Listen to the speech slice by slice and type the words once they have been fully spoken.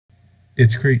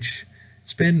It's Creech.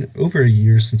 It's been over a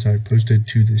year since I've posted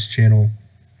to this channel,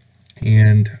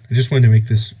 and I just wanted to make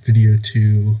this video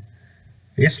to,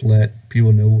 I guess, let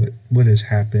people know what has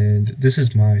happened. This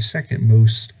is my second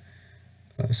most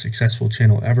successful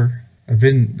channel ever. I've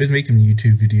been making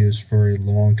YouTube videos for a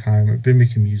long time. I've been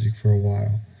making music for a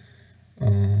while.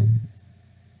 Um,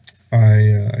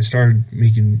 I started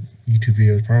making YouTube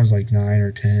videos when I was like 9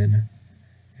 or 10,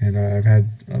 and I've had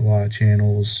a lot of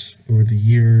channels over the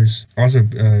years. I also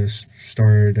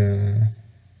started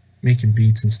making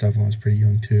beats and stuff when I was pretty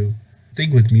young too. I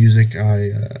think with music, I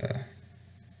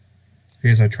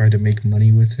guess I tried to make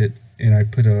money with it, and I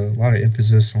put a lot of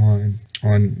emphasis on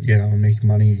make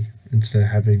money instead of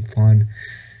having fun.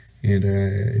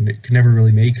 And it could never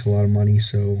really make a lot of money,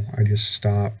 so I just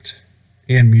stopped.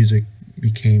 And music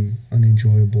became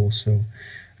unenjoyable, so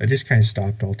I just kind of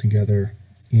stopped altogether.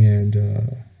 And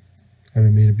I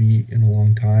haven't made a beat in a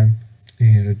long time,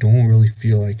 and I don't really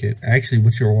feel like it. Actually,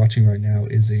 what you're watching right now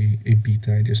is a beat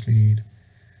that I just made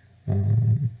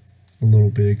um, a little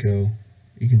bit ago.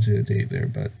 You can see the date there,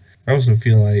 but I also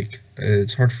feel like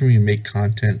it's hard for me to make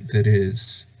content that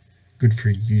is good for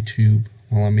YouTube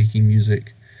while I'm making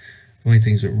music. The only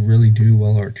things that really do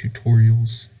well are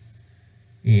tutorials,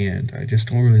 and I just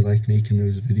don't really like making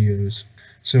those videos.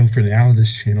 So for now,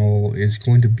 this channel is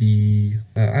going to be,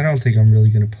 I don't think I'm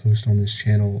really going to post on this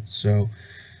channel. So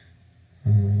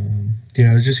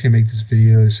yeah, I was just going to make this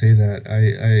video to say that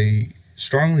I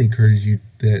strongly encourage you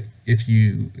that if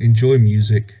you enjoy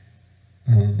music,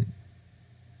 um,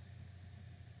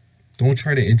 don't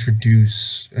try to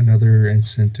introduce another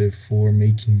incentive for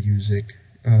making music.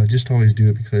 Just always do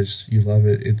it because you love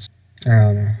it. I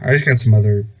don't know. I just got some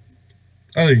other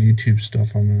YouTube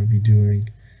stuff I'm gonna be doing,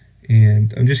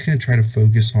 and I'm just gonna try to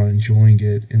focus on enjoying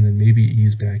it, and then maybe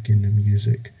ease back into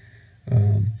music.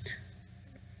 Um,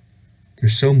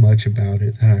 there's so much about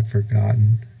it that I've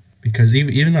forgotten because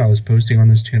even though I was posting on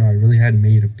this channel, I really hadn't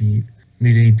made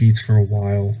any beats for a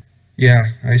while. Yeah,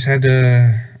 I just had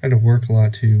to work a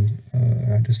lot too. I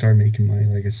had to start making money.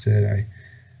 Like I said,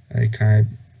 I kind of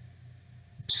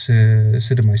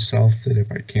said to myself that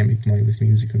if I can't make money with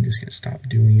music, I'm just gonna stop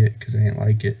doing it because I didn't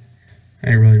like it. I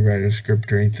didn't really write a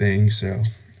script or anything, so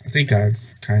I think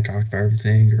I've kind of talked about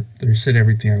everything or said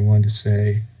everything I wanted to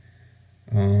say.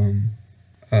 Um,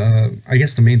 I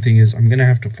guess the main thing is I'm gonna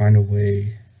have to find a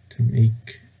way to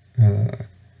make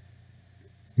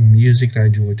music that I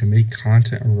enjoy, to make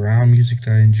content around music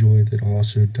that I enjoy that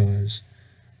also does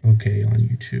okay on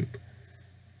YouTube.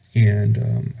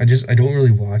 And I don't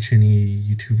really watch any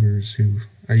YouTubers who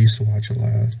I used to watch a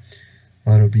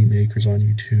lot of beat makers on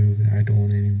YouTube, and I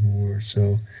don't anymore.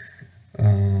 So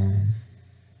um,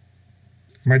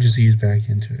 I might just ease back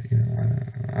into it.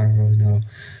 I don't really know.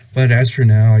 But as for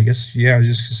now, I guess I was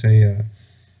just gonna say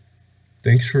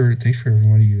thanks for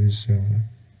everybody who's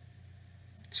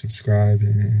subscribed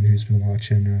and who's been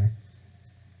watching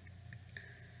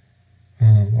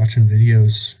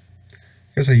videos.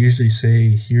 I guess I usually say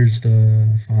here's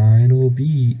the final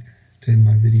beat to end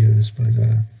my videos, but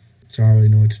so I don't really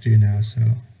know what to do now. So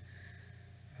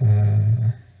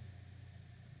uh,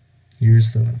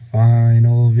 here's the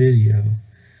final video.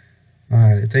 All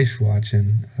right, thanks for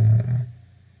watching.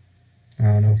 I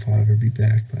don't know if I'll ever be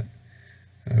back, but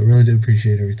I really do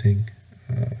appreciate everything.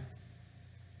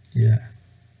 Yeah,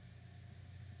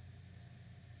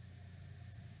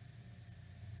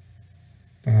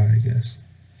 bye, I guess.